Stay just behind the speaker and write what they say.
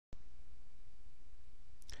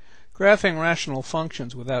Graphing rational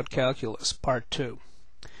functions without calculus, Part 2.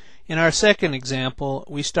 In our second example,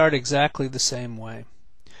 we start exactly the same way.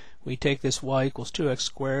 We take this y equals 2x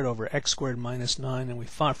squared over x squared minus 9, and we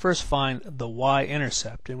first find the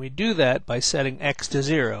y-intercept. And we do that by setting x to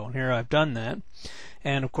 0. And here I've done that.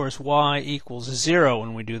 And of course y equals 0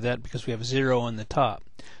 when we do that because we have 0 on the top.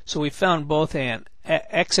 So we found both an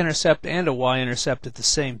x-intercept and a y-intercept at the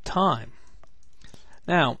same time.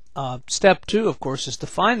 Now, step 2, of course, is to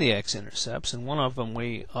find the x-intercepts, and one of them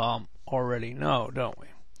we already know, don't we?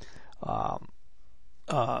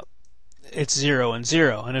 It's 0 and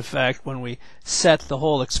 0. And in fact, when we set the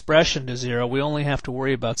whole expression to 0, we only have to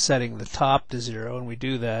worry about setting the top to 0, and we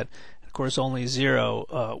do that. Of course, only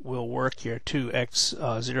 0 will work here.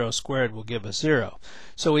 2x 0 squared will give us 0.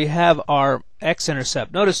 So we have our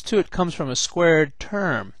x-intercept. Notice, too, it comes from a squared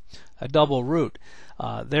term, a double root.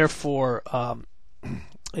 Therefore,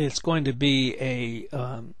 it's going to be a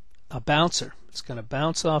bouncer. It's going to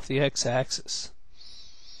bounce off the x-axis.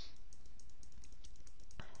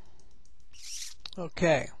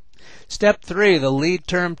 Okay. Step 3, the lead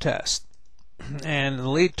term test. And the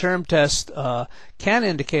lead term test can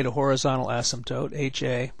indicate a horizontal asymptote,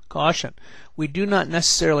 HA. Caution, we do not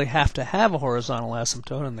necessarily have to have a horizontal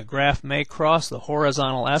asymptote, and the graph may cross the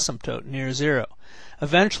horizontal asymptote near 0.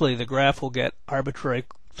 Eventually, the graph will get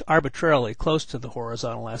arbitrarily close to the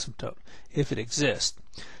horizontal asymptote, if it exists.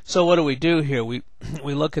 So what do we do here? We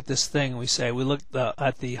look at this thing. We say we look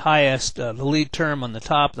at the highest, the lead term on the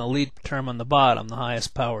top and the lead term on the bottom, the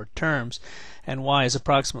highest powered terms, and y is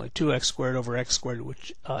approximately 2x squared over x squared,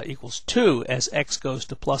 which equals 2 as x goes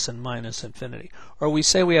to plus and minus infinity. Or we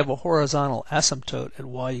say we have a horizontal asymptote at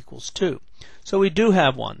y equals 2. So we do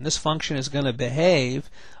have one. This function is going to behave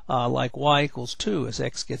like y equals 2 as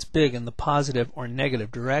x gets big in the positive or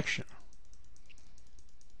negative direction.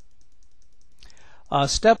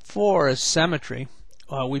 Step 4 is symmetry.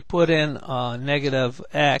 We put in negative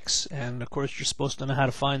x, and of course you're supposed to know how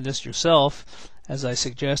to find this yourself, as I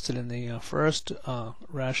suggested in the first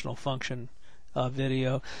rational function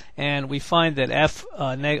video. And we find that f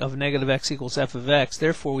of negative x equals f of x.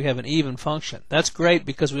 Therefore, we have an even function. That's great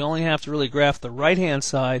because we only have to really graph the right-hand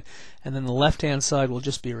side, and then the left-hand side will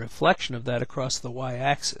just be a reflection of that across the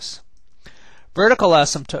y-axis. Vertical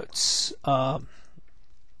asymptotes.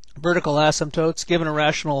 Vertical asymptotes, given a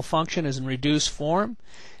rational function, is in reduced form.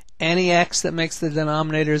 Any x that makes the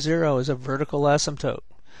denominator 0 is a vertical asymptote.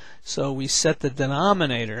 So we set the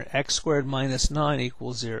denominator, x squared minus 9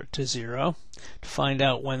 equals 0 to 0, to find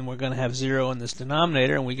out when we're going to have 0 in this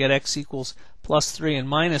denominator, and we get x equals plus 3 and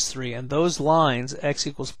minus 3, and those lines, x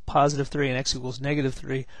equals positive 3 and x equals negative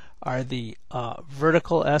 3, are the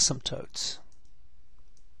vertical asymptotes.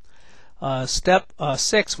 Step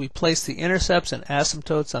 6, we place the intercepts and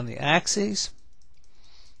asymptotes on the axes,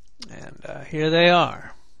 and here they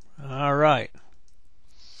are. All right.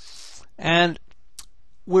 And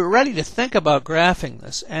we're ready to think about graphing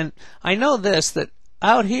this, and I know this, that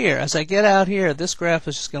out here, as I get out here, this graph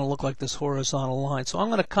is just going to look like this horizontal line. So I'm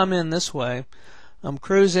going to come in this way. I'm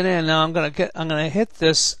cruising in. Now I'm going to hit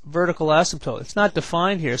this vertical asymptote. It's not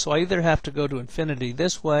defined here, so I either have to go to infinity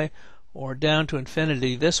this way or down to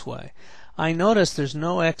infinity this way. I notice there's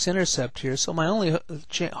no x-intercept here, so my only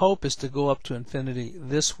hope is to go up to infinity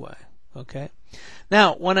this way. Okay.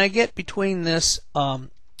 Now, when I get between this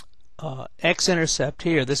x-intercept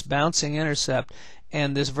here, this bouncing intercept,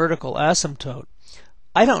 and this vertical asymptote,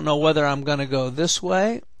 I don't know whether I'm going to go this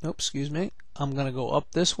way. Oops, excuse me. I'm going to go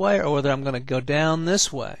up this way, or whether I'm going to go down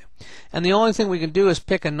this way. And the only thing we can do is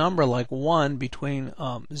pick a number like 1 between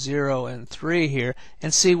 0 and 3 here,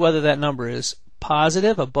 and see whether that number is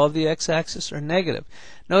positive above the x-axis or negative.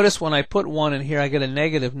 Notice when I put 1 in here, I get a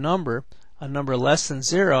negative number, a number less than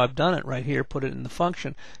 0. I've done it right here, put it in the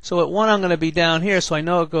function. So at 1 I'm going to be down here, so I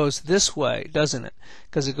know it goes this way, doesn't it?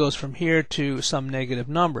 Because it goes from here to some negative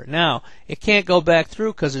number. Now, it can't go back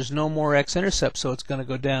through because there's no more x-intercept, so it's going to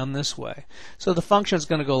go down this way. So the function is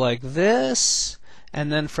going to go like this,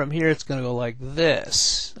 and then from here it's going to go like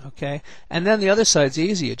this. Okay? And then the other side's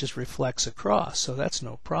easy. It just reflects across, so that's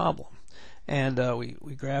no problem. And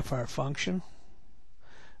we graph our function.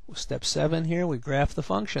 Step 7 here, we graph the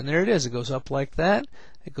function. There it is. It goes up like that.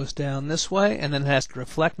 It goes down this way, and then it has to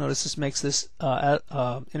reflect. Notice this makes this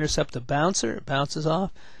intercept a bouncer. It bounces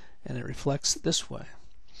off, and it reflects this way.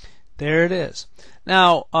 There it is.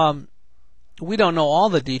 Now, we don't know all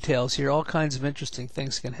the details here. All kinds of interesting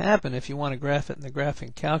things can happen if you want to graph it in the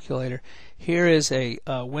graphing calculator. Here is a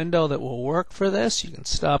window that will work for this. You can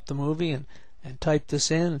stop the movie and type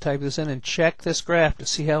this in and check this graph to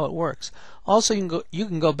see how it works. Also, you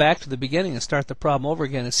can go back to the beginning and start the problem over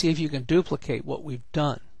again and see if you can duplicate what we've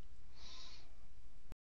done.